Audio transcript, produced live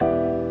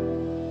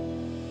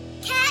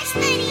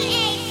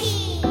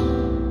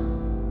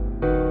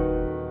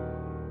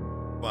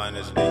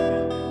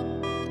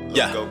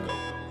yeah,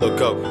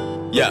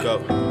 loco, yeah,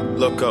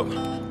 loco,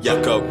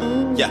 yeah, go,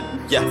 yeah.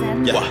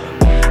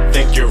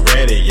 Think you're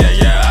ready,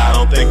 yeah, I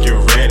don't think you're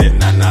ready,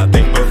 nah.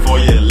 Think before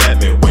you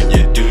let me. When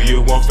you do,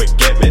 you won't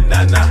forget me,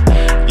 nah.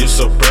 You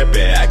so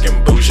preppy, I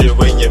can boost you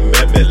when you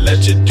met me.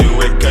 Let you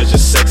do it cause you're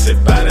sexy.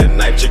 By the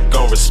night you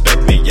gon'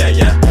 respect me,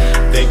 yeah.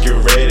 Think you're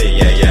ready,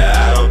 yeah,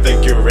 I don't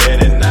think you're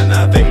ready,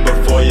 nah. Think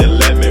before you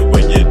let me.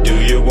 When you do,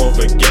 you won't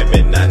forget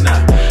me, nah.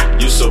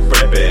 You so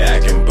preppy, I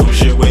can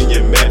boost you when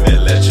you met me.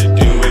 Let you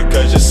do it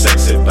cause you're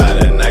sexy. By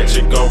the night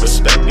you gon'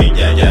 respect me,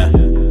 yeah.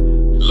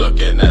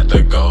 Looking at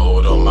the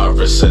gold on my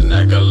wrist and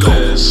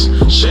necklace,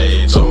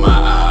 shades on my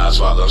eyes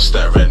while I'm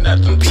staring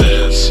at them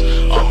tits.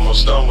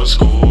 Almost done with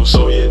school,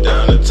 so you're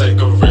down to take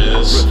a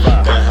risk.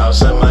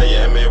 Penthouse in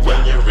Miami,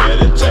 when you're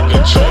ready, take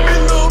a trip.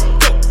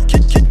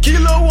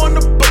 Kilo on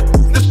the boat,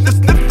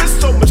 sniffing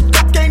so much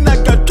cocaine,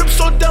 I got drips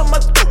all down my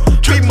throat.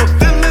 We ma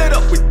fill it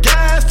up with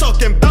gas,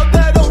 talking about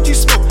that OG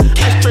smoke.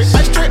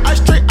 I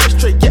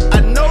straight, yeah,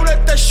 I know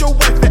that's your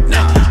wife.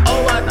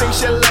 Oh, I think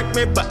she like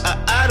me, but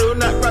I do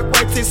not rock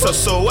white tees.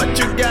 So what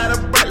you got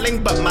a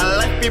Breitling, but my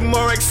life be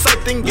more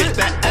exciting. Get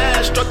that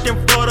ass struck in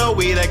Florida,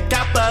 we the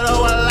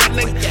capital of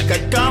lightning.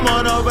 Come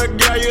on over,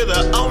 girl, you're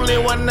the only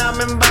one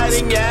I'm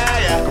inviting,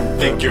 yeah.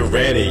 Think you're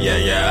ready,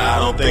 yeah, I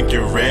don't think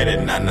you're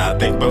ready, nah.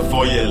 Think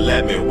before you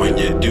let me. When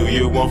you do,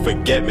 you won't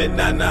forget me,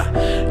 nah.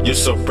 You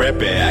so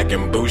preppy, I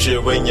can boost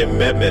you when you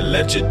met me.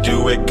 Let you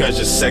do it cause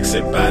you're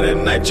sexy. By the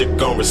night you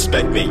gon'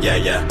 respect me,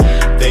 yeah.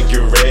 Think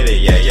you're ready,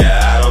 yeah,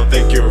 I don't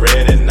think you're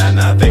ready,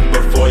 nah. Think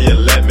before you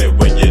let me.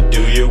 When you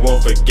do, you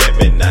won't forget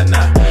me, nah.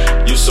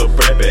 You so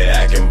preppy,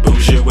 I can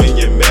boost you when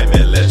you met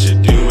me. Let you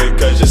do it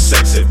cause you're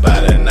sexy.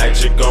 By the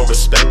night you gon'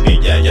 respect me,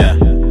 yeah.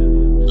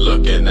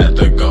 Looking at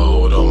the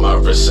gold on my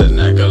wrist and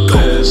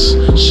necklace,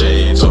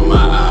 shades on my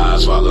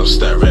eyes while I'm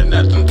staring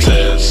at them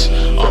tits.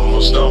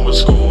 Almost done with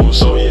school,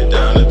 so you're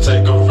down to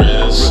take a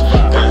risk.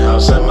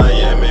 Penthouse in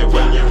Miami,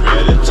 when you're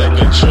ready, take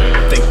a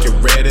trip. Think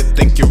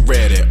you're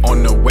ready,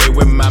 on the way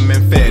with my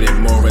man Fetty.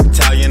 More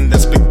Italian than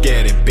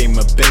spaghetti,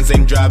 Beamer, Benz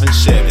ain't driving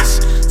Chevys.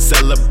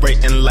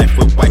 Celebrating life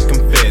with white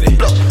confetti.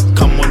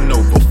 Come on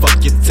over,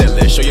 fuck your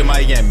telly, show you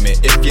Miami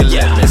if you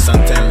let me.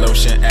 Suntan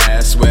lotion,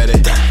 ass sweaty.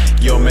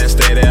 Your man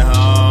stayed at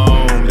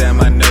home,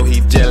 damn I know he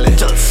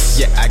jealous.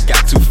 Yeah, I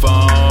got two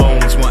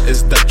phones, one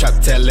is the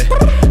trap telly.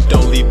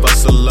 Don't leave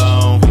us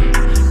alone,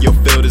 you'll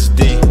feel this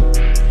D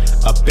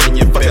up in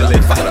your belly.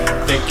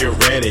 Think you're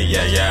ready,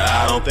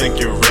 yeah, I don't think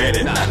you're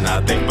ready,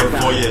 nah. Think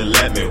before you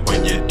let me.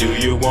 When you do,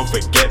 you won't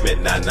forget me,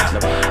 nah.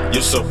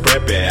 You so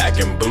preppy, I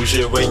can boost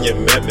you when you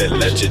met me.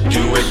 Let you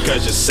do it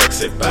cause you're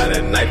sexy. By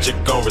the night you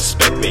gon'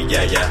 respect me,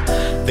 yeah.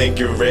 Think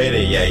you're ready,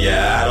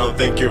 yeah, I don't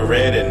think you're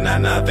ready,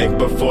 nah. Think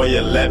before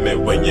you let me.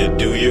 When you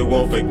do, you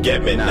won't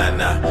forget me,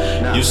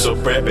 nah. You so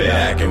preppy,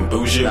 I can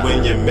boost you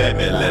when you met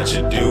me. Let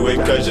you do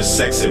it cause you're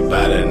sexy.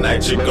 By the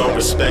night you gon'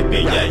 respect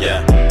me,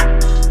 yeah.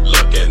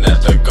 Looking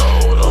at the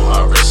gold on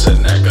my wrist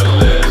and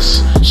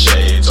necklace,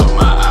 shades on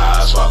my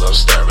eyes while I'm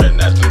staring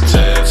at them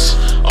tits.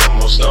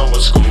 Almost done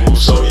with school,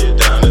 so you're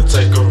down to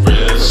take a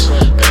risk.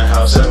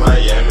 Penthouse in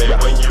Miami,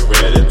 when you're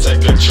ready,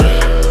 take a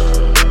trip.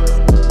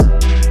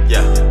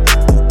 Yeah,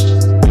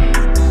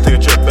 Take a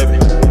trip, baby,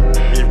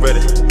 when you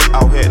ready.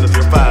 Out here in the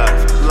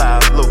 5,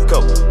 live, loco.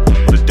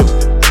 What it do?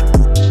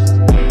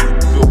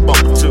 Do a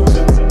bump or two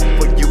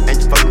for you and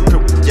your fucking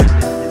crew, yeah.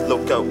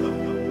 Loco.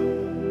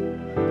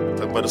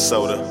 Talk about the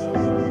soda,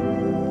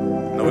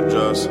 no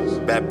drugs,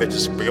 bad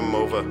bitches, bring them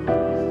over.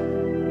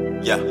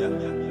 Yeah,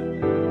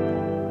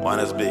 Juan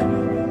SB,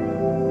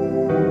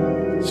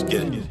 let's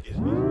get it.